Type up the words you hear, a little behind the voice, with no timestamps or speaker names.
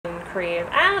creative.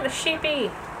 Ah, the sheepy.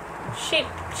 Sheep.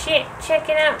 Check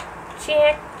it out.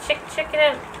 Check it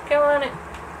out. Go on it.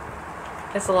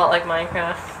 It's a lot like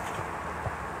Minecraft.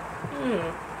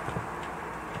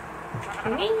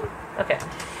 Okay.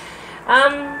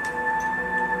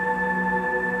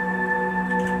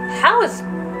 How is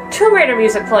Tomb Raider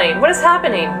music playing? What is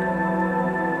happening?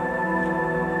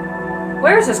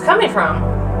 Where is this coming from?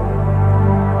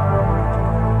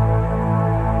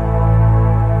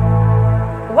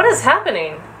 What is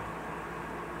happening?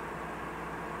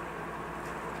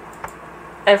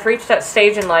 I've reached that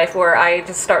stage in life where I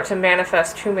just start to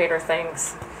manifest Tomb Raider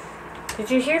things. Did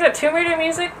you hear that Tomb Raider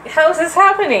music? How is this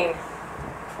happening?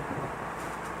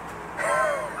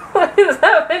 What is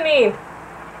happening?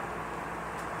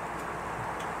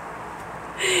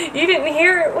 You didn't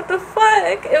hear it? What the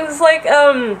fuck? It was like,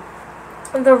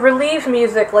 the relief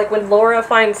music, like when Laura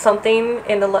finds something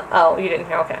in the... Oh, you didn't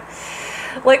hear? Okay.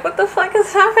 Like, what the fuck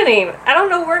is happening? I don't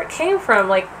know where it came from.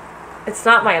 Like, it's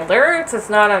not my alerts. It's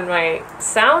not on my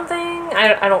sound thing.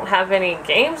 I don't have any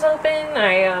games open.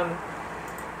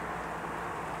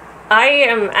 I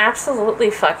am absolutely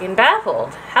fucking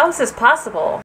baffled. How is this possible?